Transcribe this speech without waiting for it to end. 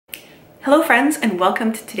Hello friends, and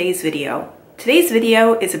welcome to today's video. Today's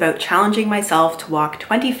video is about challenging myself to walk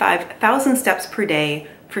 25,000 steps per day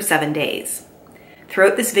for 7 days.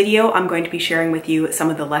 Throughout this video, I'm going to be sharing with you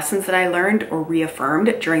some of the lessons that I learned or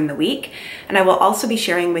reaffirmed during the week, and I will also be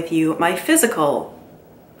sharing with you my physical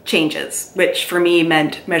changes, which for me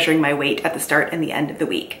meant measuring my weight at the start and the end of the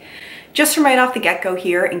week. Just from right off the get-go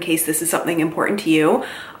here, in case this is something important to you,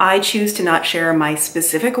 I choose to not share my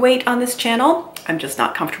specific weight on this channel. I'm just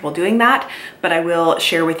not comfortable doing that, but I will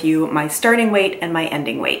share with you my starting weight and my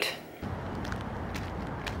ending weight.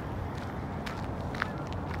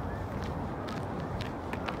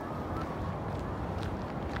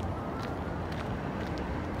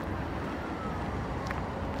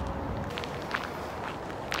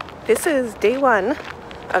 This is day one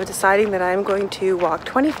of deciding that I'm going to walk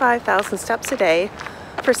 25,000 steps a day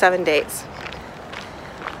for 7 days.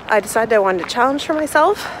 I decided I wanted a challenge for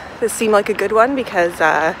myself. This seemed like a good one because,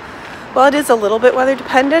 well, it is a little bit weather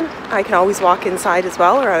dependent. I can always walk inside as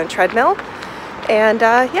well or on a treadmill. And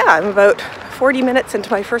yeah, I'm about 40 minutes into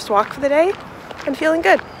my first walk for the day and feeling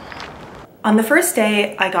good. On the first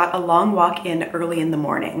day, I got a long walk in early in the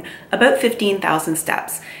morning, about 15,000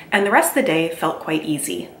 steps, and the rest of the day felt quite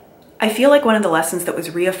easy. I feel like one of the lessons that was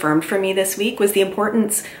reaffirmed for me this week was the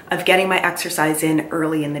importance of getting my exercise in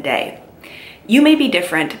early in the day. You may be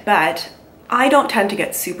different, but I don't tend to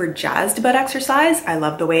get super jazzed about exercise. I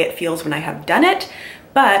love the way it feels when I have done it,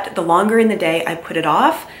 but the longer in the day I put it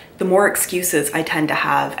off, the more excuses I tend to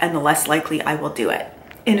have and the less likely I will do it.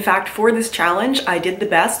 In fact, for this challenge, I did the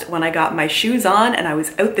best when I got my shoes on and I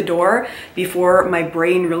was out the door before my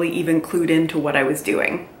brain really even clued into what I was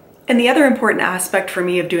doing. And the other important aspect for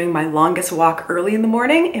me of doing my longest walk early in the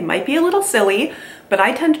morning, it might be a little silly, but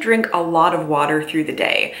I tend to drink a lot of water through the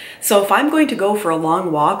day. So if I'm going to go for a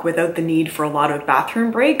long walk without the need for a lot of bathroom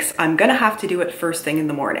breaks, I'm gonna have to do it first thing in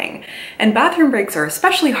the morning. And bathroom breaks are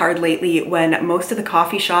especially hard lately when most of the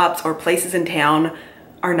coffee shops or places in town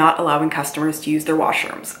are not allowing customers to use their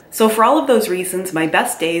washrooms. So for all of those reasons, my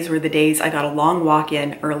best days were the days I got a long walk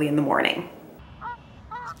in early in the morning.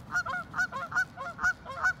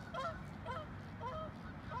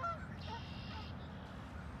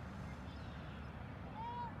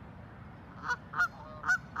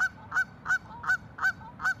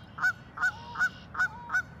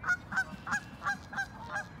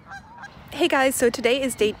 Hey guys, so today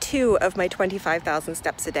is day 2 of my 25,000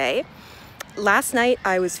 steps a day. Last night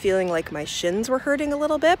I was feeling like my shins were hurting a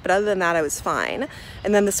little bit, but other than that I was fine.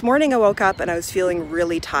 And then this morning I woke up and I was feeling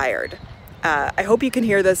really tired. I hope you can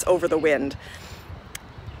hear this over the wind.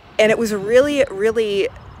 And it was really, really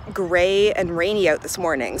gray and rainy out this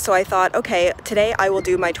morning. So I thought, okay, today I will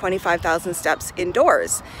do my 25,000 steps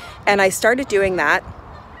indoors. And I started doing that.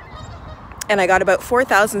 And I got about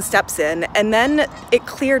 4,000 steps in, and then it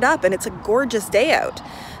cleared up and it's a gorgeous day out.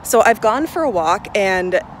 So I've gone for a walk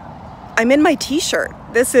and I'm in my t-shirt.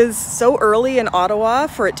 This is so early in Ottawa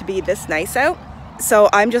for it to be this nice out. So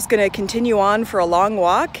I'm just gonna continue on for a long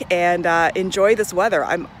walk and enjoy this weather.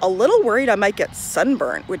 I'm a little worried I might get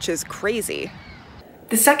sunburnt, which is crazy.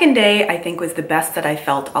 The second day, I think, was the best that I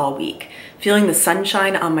felt all week. Feeling the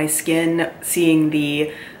sunshine on my skin, seeing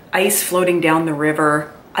the ice floating down the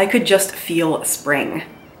river, I could just feel spring.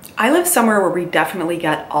 I live somewhere where we definitely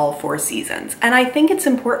get all 4 seasons, and I think it's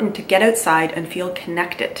important to get outside and feel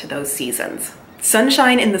connected to those seasons.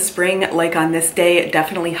 Sunshine in the spring, like on this day,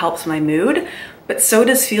 definitely helps my mood, but so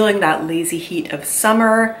does feeling that lazy heat of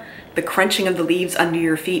summer, the crunching of the leaves under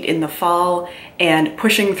your feet in the fall, and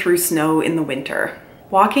pushing through snow in the winter.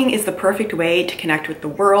 Walking is the perfect way to connect with the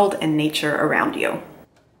world and nature around you.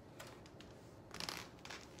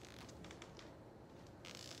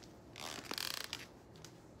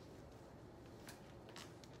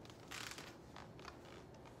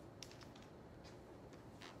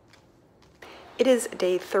 It is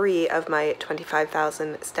day 3 of my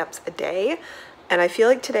 25,000 steps a day, and I feel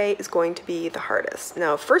like today is going to be the hardest.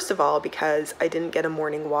 Now, first of all, because I didn't get a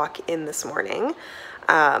morning walk in this morning,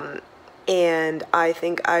 and I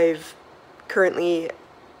think I've currently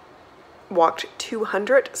walked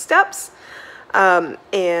 200 steps,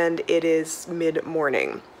 and it is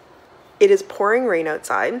mid-morning. It is pouring rain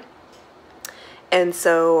outside, and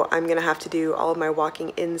so I'm gonna have to do all of my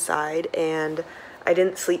walking inside, and I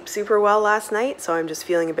didn't sleep super well last night, so I'm just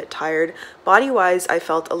feeling a bit tired. Body-wise, I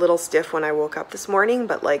felt a little stiff when I woke up this morning,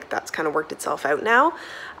 but like that's kind of worked itself out now.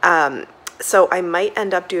 So I might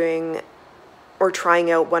end up doing or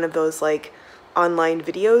trying out one of those like online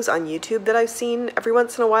videos on YouTube that I've seen every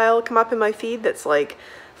once in a while come up in my feed that's like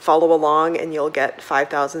follow along and you'll get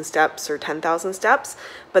 5,000 steps or 10,000 steps.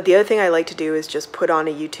 But the other thing I like to do is just put on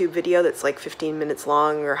a YouTube video that's like 15 minutes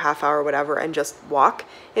long or half hour, whatever, and just walk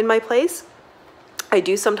in my place. I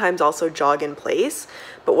do sometimes also jog in place,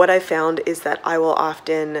 but what I found is that I will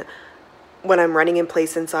often, when I'm running in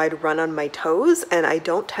place inside, run on my toes, and I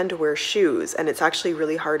don't tend to wear shoes, and it's actually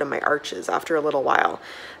really hard on my arches after a little while.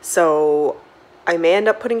 So I may end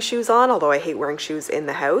up putting shoes on, although I hate wearing shoes in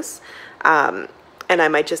the house. And I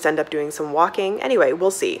might just end up doing some walking. Anyway,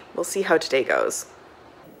 we'll see. We'll see how today goes.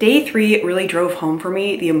 Day 3 really drove home for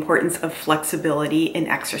me the importance of flexibility in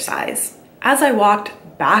exercise. As I walked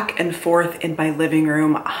back and forth in my living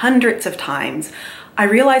room hundreds of times, I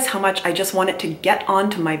realized how much I just wanted to get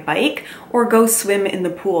onto my bike or go swim in the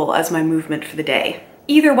pool as my movement for the day.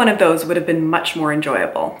 Either one of those would have been much more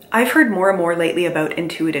enjoyable. I've heard more and more lately about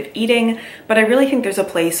intuitive eating, but I really think there's a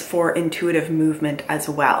place for intuitive movement as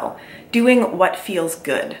well, doing what feels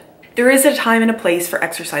good. There is a time and a place for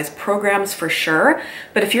exercise programs for sure,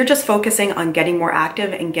 but if you're just focusing on getting more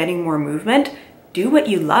active and getting more movement, do what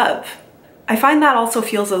you love. I find that also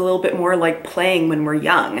feels a little bit more like playing when we're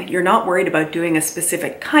young. You're not worried about doing a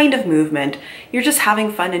specific kind of movement, you're just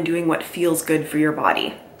having fun and doing what feels good for your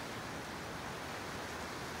body.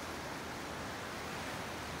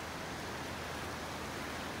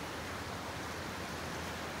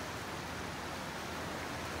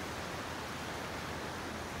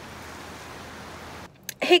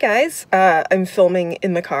 Hey guys, I'm filming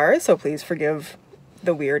in the car, so please forgive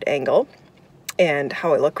the weird angle and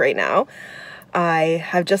how I look right now. I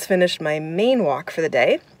have just finished my main walk for the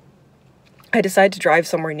day. I decided to drive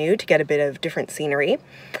somewhere new to get a bit of different scenery.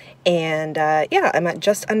 And yeah, I'm at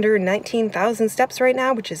just under 19,000 steps right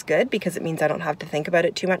now, which is good because it means I don't have to think about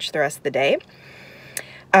it too much the rest of the day.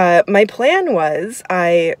 My plan was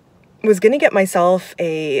I was going to get myself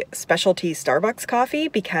a specialty Starbucks coffee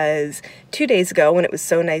because 2 days ago when it was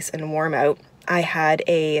so nice and warm out, I had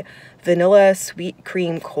a vanilla sweet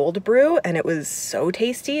cream cold brew and it was so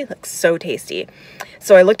tasty, like so tasty.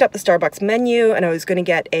 So I looked up the Starbucks menu and I was going to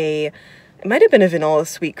get it might have been a vanilla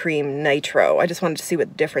sweet cream nitro. I just wanted to see what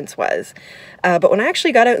the difference was. But when I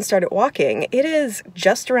actually got out and started walking, it is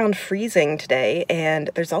just around freezing today and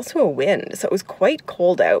there's also a wind, so it was quite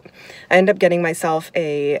cold out. I ended up getting myself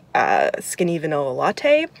a skinny vanilla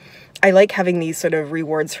latte. I like having these sort of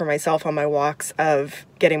rewards for myself on my walks of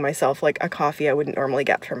getting myself like a coffee I wouldn't normally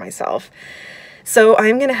get for myself. So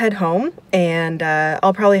I'm gonna head home and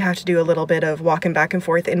I'll probably have to do a little bit of walking back and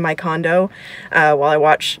forth in my condo while I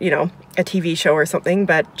watch, you know, a TV show or something,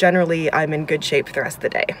 but generally I'm in good shape for the rest of the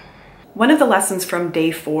day. One of the lessons from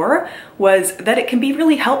day 4 was that it can be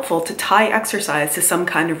really helpful to tie exercise to some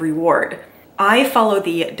kind of reward. I follow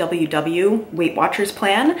the WW Weight Watchers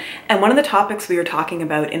plan, and one of the topics we were talking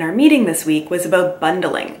about in our meeting this week was about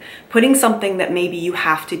bundling, putting something that maybe you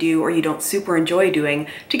have to do or you don't super enjoy doing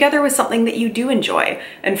together with something that you do enjoy.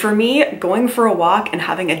 And for me, going for a walk and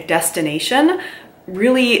having a destination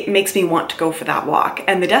really makes me want to go for that walk.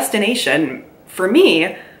 And the destination, for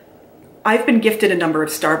me, I've been gifted a number of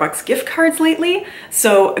Starbucks gift cards lately,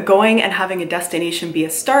 so going and having a destination be a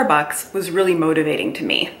Starbucks was really motivating to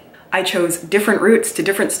me. I chose different routes to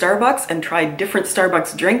different Starbucks and tried different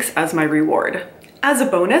Starbucks drinks as my reward. As a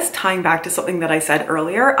bonus, tying back to something that I said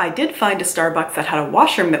earlier, I did find a Starbucks that had a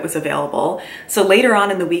washroom that was available. So later on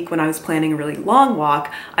in the week when I was planning a really long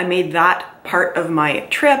walk, I made that part of my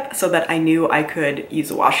trip so that I knew I could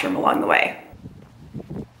use a washroom along the way.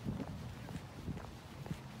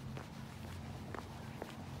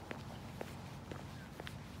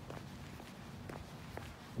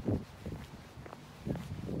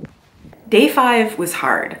 Day 5 was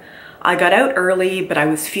hard. I got out early, but I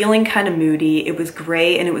was feeling kind of moody. It was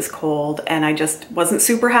gray and it was cold, and I just wasn't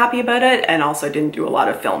super happy about it, and also didn't do a lot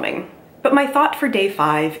of filming. But my thought for day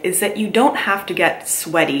 5 is that you don't have to get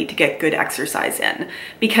sweaty to get good exercise in,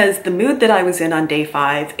 because the mood that I was in on day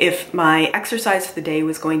 5, if my exercise for the day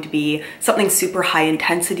was going to be something super high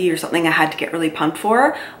intensity or something I had to get really pumped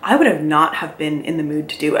for, I would have not have been in the mood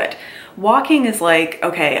to do it. Walking is like,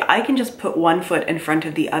 okay, I can just put one foot in front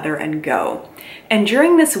of the other and go. And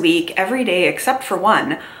during this week, every day except for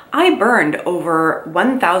one, I burned over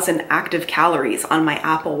 1,000 active calories on my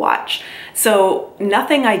Apple Watch. So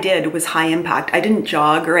nothing I did was high impact. I didn't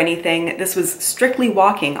jog or anything. This was strictly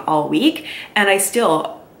walking all week, and I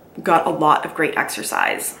still got a lot of great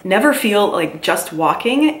exercise. Never feel like just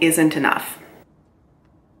walking isn't enough.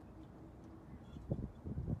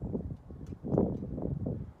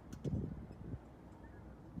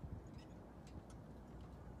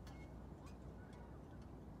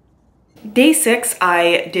 Day 6,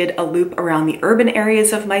 I did a loop around the urban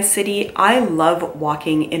areas of my city. I love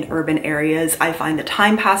walking in urban areas. I find the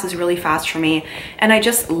time passes really fast for me, and I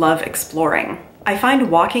just love exploring. I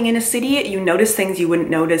find walking in a city, you notice things you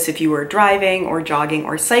wouldn't notice if you were driving or jogging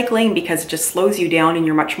or cycling, because it just slows you down and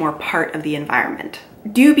you're much more part of the environment.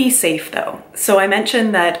 Do be safe though. So I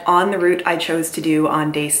mentioned that on the route I chose to do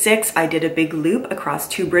on day 6, I did a big loop across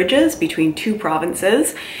 2 bridges between 2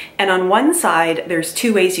 provinces. And on one side, there's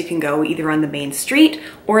 2 ways you can go, either on the main street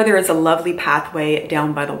or there is a lovely pathway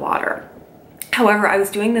down by the water. However, I was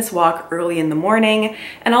doing this walk early in the morning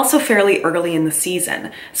and also fairly early in the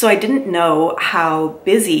season, so I didn't know how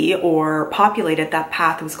busy or populated that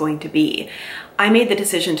path was going to be. I made the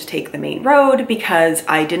decision to take the main road because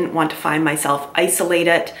I didn't want to find myself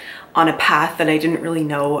isolated on a path that I didn't really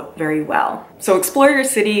know very well. So explore your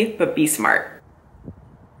city, but be smart.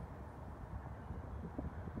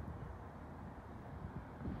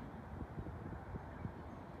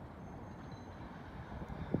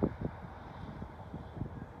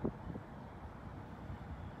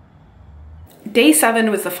 Day 7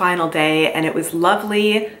 was the final day, and it was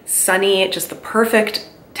lovely, sunny, just the perfect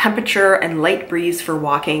temperature and light breeze for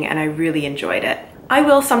walking, and I really enjoyed it. I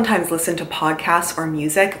will sometimes listen to podcasts or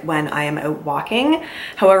music when I am out walking.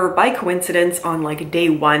 However, by coincidence, on like day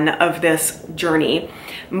 1 of this journey,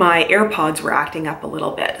 my AirPods were acting up a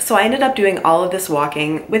little bit. So I ended up doing all of this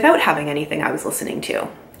walking without having anything I was listening to.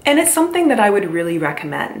 And it's something that I would really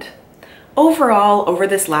recommend. Overall, over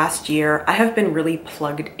this last year, I have been really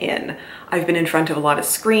plugged in. I've been in front of a lot of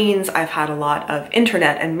screens. I've had a lot of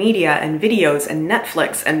internet and media and videos and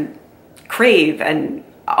Netflix and Crave and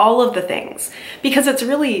all of the things, because it's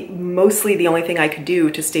really mostly the only thing I could do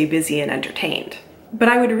to stay busy and entertained. But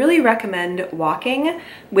I would really recommend walking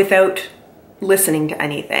without listening to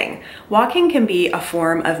anything. Walking can be a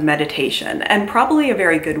form of meditation, and probably a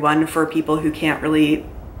very good one for people who can't really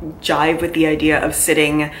jive with the idea of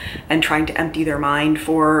sitting and trying to empty their mind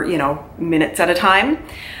for, minutes at a time.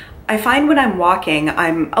 I find when I'm walking,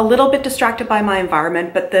 I'm a little bit distracted by my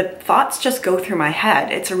environment, but the thoughts just go through my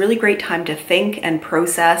head. It's a really great time to think and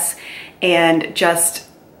process and just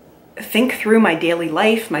think through my daily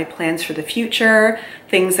life, my plans for the future,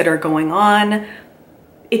 things that are going on.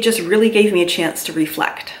 It just really gave me a chance to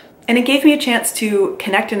reflect. And it gave me a chance to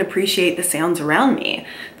connect and appreciate the sounds around me.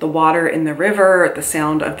 The water in the river, the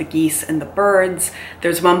sound of the geese and the birds.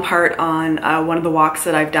 There's one part on one of the walks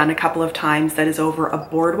that I've done a couple of times that is over a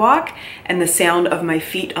boardwalk, and the sound of my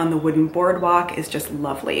feet on the wooden boardwalk is just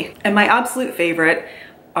lovely. And my absolute favorite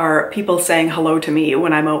are people saying hello to me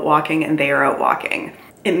when I'm out walking and they are out walking.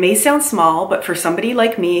 It may sound small, but for somebody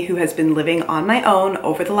like me who has been living on my own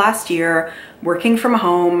over the last year, working from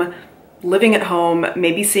home, living at home,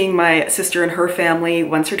 maybe seeing my sister and her family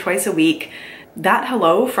once or twice a week, that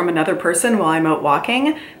hello from another person while I'm out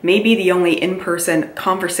walking may be the only in-person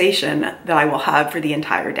conversation that I will have for the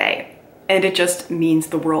entire day. And it just means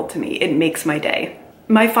the world to me. It makes my day.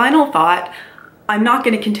 My final thought, I'm not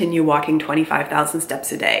going to continue walking 25,000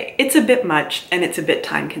 steps a day. It's a bit much and it's a bit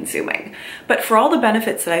time consuming. But for all the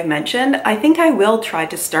benefits that I've mentioned, I think I will try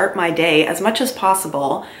to start my day as much as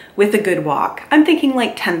possible with a good walk. I'm thinking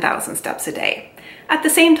like 10,000 steps a day. At the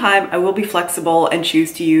same time, I will be flexible and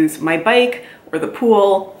choose to use my bike or the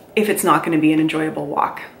pool if it's not going to be an enjoyable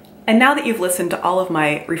walk. And now that you've listened to all of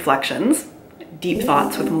my reflections, deep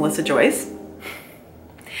thoughts with Melissa Joyce,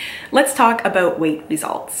 let's talk about weight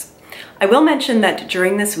results. I will mention that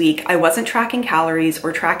during this week, I wasn't tracking calories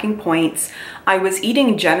or tracking points. I was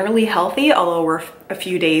eating generally healthy, although there were a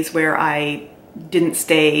few days where I didn't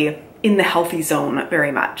stay in the healthy zone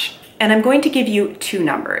very much. And I'm going to give you 2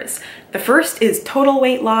 numbers. The first is total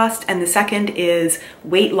weight lost, and the second is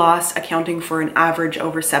weight loss accounting for an average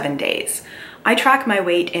over 7 days. I track my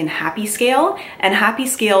weight in Happy Scale, and Happy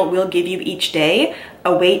Scale will give you each day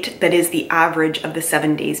a weight that is the average of the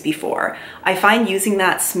 7 days before. I find using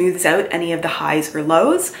that smooths out any of the highs or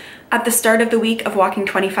lows. At the start of the week of walking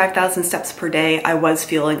 25,000 steps per day, I was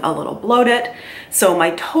feeling a little bloated, so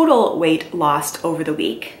my total weight lost over the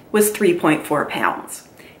week was 3.4 pounds.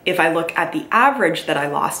 If I look at the average that I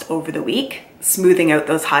lost over the week, smoothing out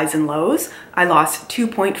those highs and lows, I lost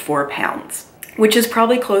 2.4 pounds. Which is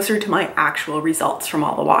probably closer to my actual results from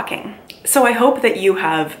all the walking. So I hope that you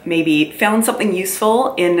have maybe found something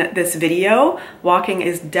useful in this video. Walking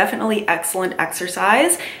is definitely excellent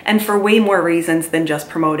exercise, and for way more reasons than just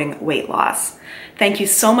promoting weight loss. Thank you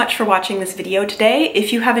so much for watching this video today.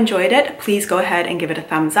 If you have enjoyed it, please go ahead and give it a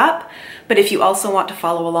thumbs up. But if you also want to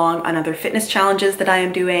follow along on other fitness challenges that I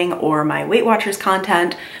am doing or my Weight Watchers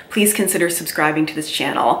content, please consider subscribing to this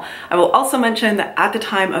channel. I will also mention that at the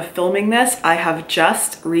time of filming this, I have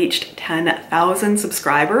just reached 10,000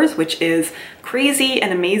 subscribers, which is crazy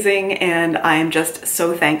and amazing, and I am just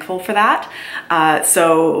so thankful for that.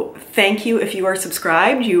 So thank you if you are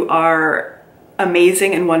subscribed. You are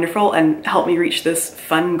amazing and wonderful and help me reach this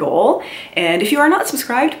fun goal. And if you are not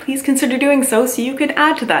subscribed, please consider doing so you can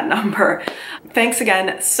add to that number. Thanks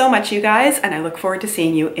again so much, you guys, and I look forward to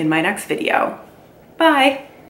seeing you in my next video. Bye!